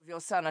your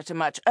son at a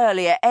much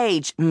earlier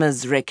age,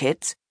 Ms.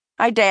 Ricketts,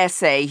 I dare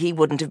say he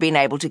wouldn't have been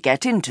able to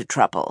get into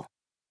trouble.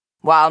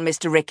 While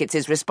Mr. Ricketts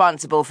is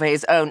responsible for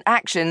his own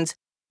actions,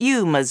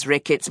 you, Ms.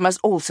 Ricketts,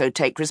 must also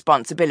take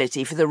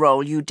responsibility for the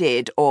role you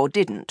did or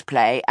didn't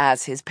play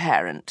as his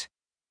parent.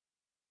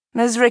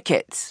 Ms.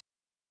 Ricketts,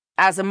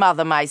 as a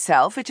mother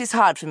myself, it is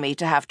hard for me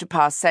to have to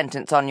pass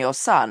sentence on your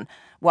son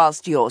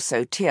whilst you're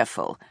so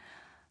tearful.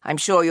 I'm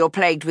sure you're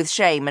plagued with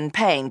shame and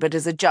pain, but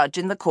as a judge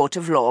in the court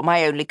of law,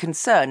 my only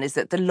concern is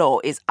that the law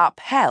is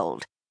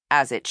upheld,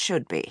 as it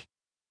should be.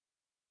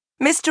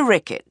 Mr.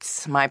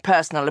 Ricketts, my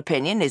personal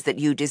opinion is that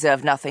you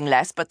deserve nothing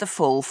less but the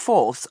full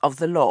force of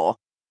the law.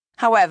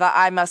 However,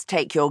 I must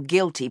take your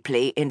guilty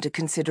plea into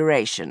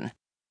consideration.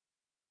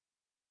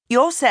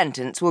 Your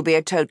sentence will be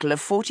a total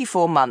of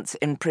 44 months'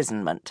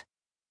 imprisonment.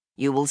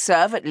 You will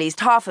serve at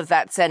least half of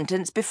that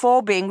sentence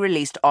before being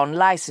released on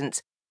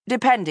license,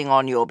 depending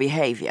on your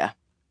behavior.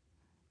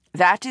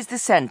 That is the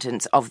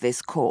sentence of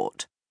this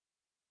court.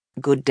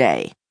 Good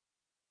day.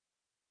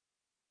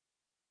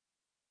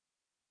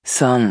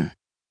 Son,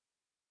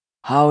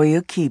 how are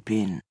you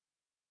keeping?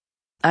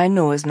 I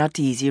know it's not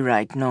easy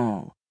right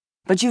now,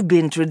 but you've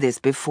been through this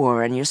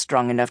before and you're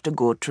strong enough to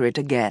go through it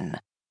again.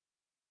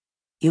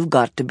 You've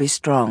got to be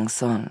strong,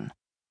 son.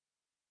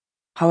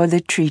 How are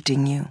they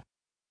treating you?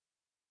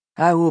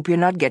 I hope you're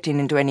not getting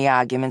into any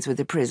arguments with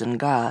the prison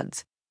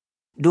guards.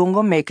 Don't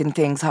go making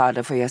things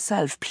harder for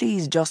yourself.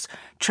 Please just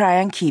try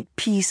and keep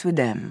peace with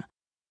them.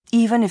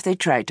 Even if they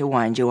try to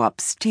wind you up,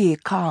 stay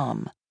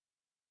calm.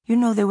 You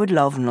know they would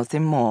love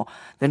nothing more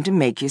than to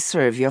make you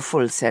serve your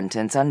full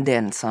sentence and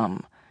then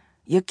some.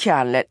 You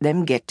can't let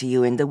them get to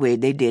you in the way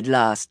they did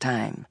last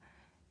time.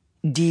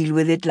 Deal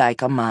with it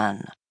like a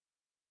man.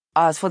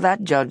 As for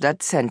that judge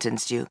that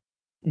sentenced you,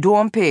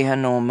 don't pay her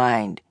no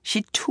mind.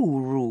 She too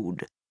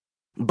rude.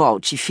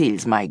 But she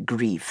feels my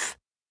grief.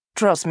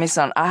 Trust me,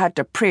 son, I had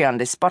to pray on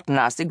the spot and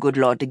ask the good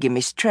Lord to give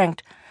me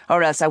strength,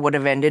 or else I would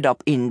have ended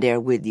up in there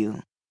with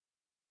you.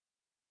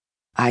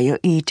 Are you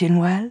eating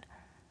well?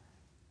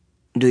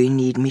 Do you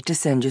need me to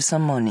send you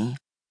some money?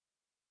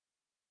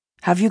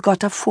 Have you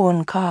got a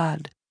phone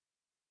card?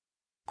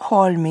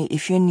 Call me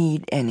if you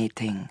need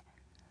anything.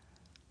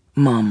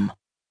 Mom,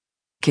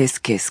 kiss,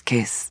 kiss,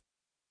 kiss.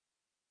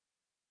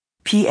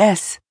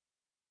 P.S.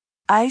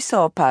 I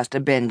saw Pastor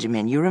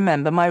Benjamin, you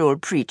remember my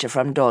old preacher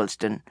from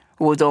Dalston,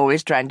 who was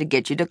always trying to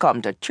get you to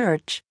come to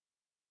church.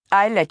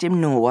 I let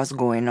him know what's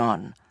going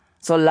on.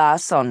 So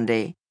last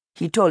Sunday,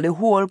 he told the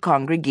whole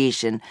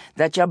congregation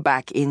that you're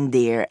back in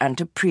there and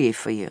to pray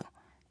for you.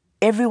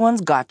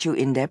 Everyone's got you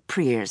in their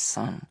prayers,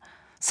 son.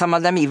 Some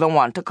of them even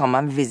want to come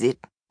and visit,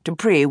 to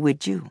pray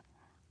with you.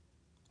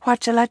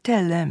 What shall I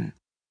tell them?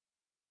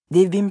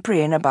 They've been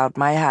praying about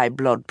my high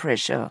blood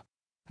pressure,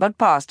 but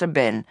Pastor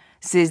Ben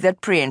says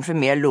that praying for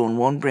me alone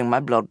won't bring my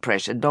blood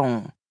pressure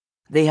down.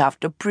 They have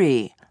to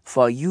pray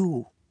for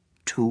you,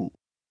 too.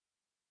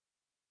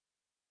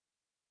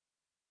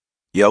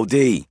 Yo,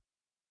 D,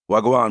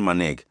 what go on, my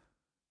nig?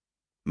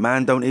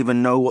 Man don't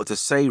even know what to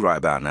say right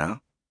about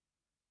now.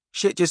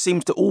 Shit just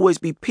seems to always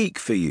be peak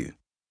for you.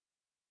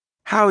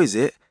 How is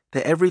it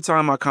that every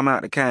time I come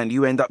out the can,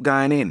 you end up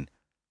going in?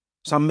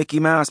 Some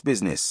Mickey Mouse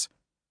business.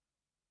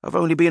 I've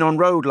only been on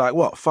road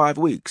 5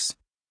 weeks?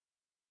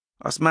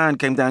 Us man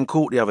came down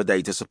court the other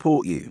day to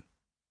support you.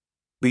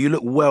 But you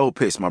look well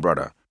pissed, my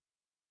brother.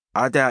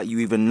 I doubt you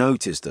even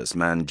noticed us,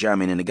 man,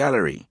 jamming in the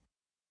gallery.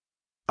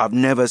 I've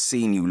never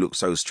seen you look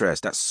so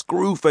stressed. That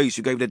screw face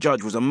you gave the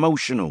judge was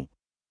emotional.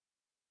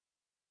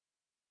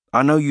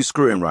 I know you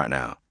screwing right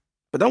now,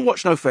 but don't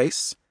watch no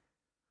face.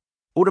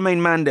 All the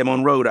main man them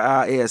on road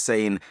are out here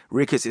saying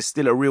Ricketts is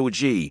still a real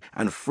G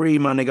and free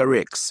my nigga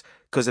Ricks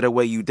because of the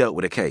way you dealt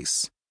with the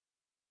case.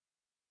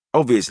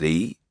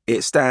 Obviously,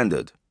 it's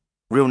standard.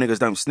 Real niggas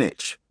don't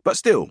snitch, but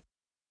still.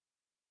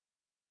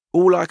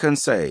 All I can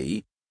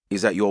say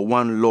is that you're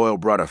one loyal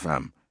brother,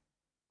 fam.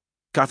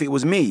 'Cause if it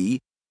was me,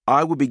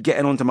 I would be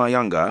getting onto my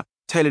younger,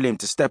 telling him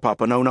to step up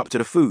and own up to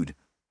the food.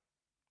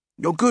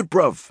 You're good,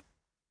 bruv.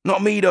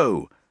 Not me,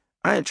 though.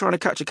 I ain't trying to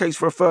catch a case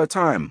for a third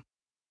time.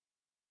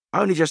 I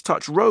only just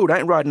touched road. I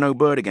ain't riding no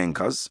bird again,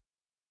 cuz.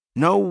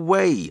 No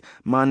way,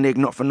 my nig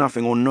not for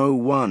nothing or no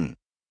one.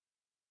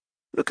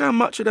 Look how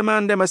much of the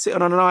man them are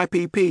sitting on an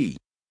IPP.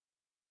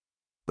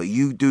 But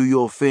you do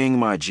your thing,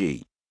 my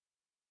G.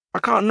 I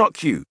can't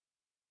knock you.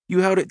 You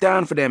held it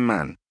down for them,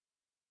 man.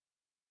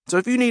 So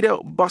if you need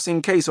help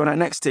bussing case on that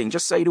next thing,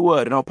 just say the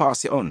word and I'll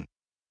pass it on.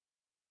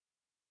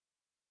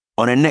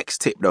 On the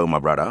next tip, though, my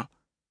brother,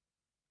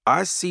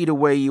 I see the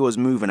way you was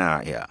moving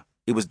out here.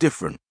 It was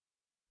different.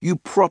 You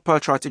proper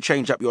tried to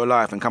change up your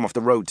life and come off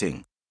the road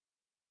thing.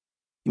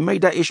 You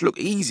made that ish look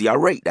easy. I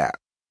rate that.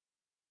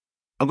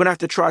 I'm going to have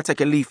to try to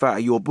take a leaf out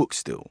of your book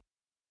still.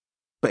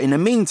 But in the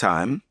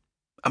meantime,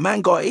 a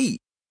man got to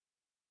eat.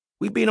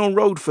 We've been on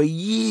road for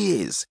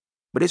years,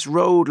 but this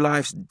road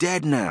life's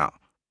dead now.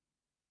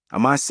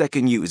 And my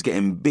second ute is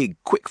getting big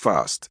quick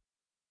fast.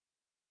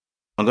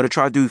 I'm going to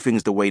try to do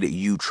things the way that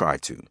you try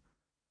to.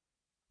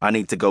 I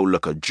need to go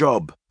look a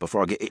job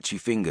before I get itchy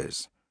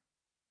fingers.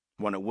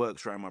 One that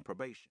works around my probation.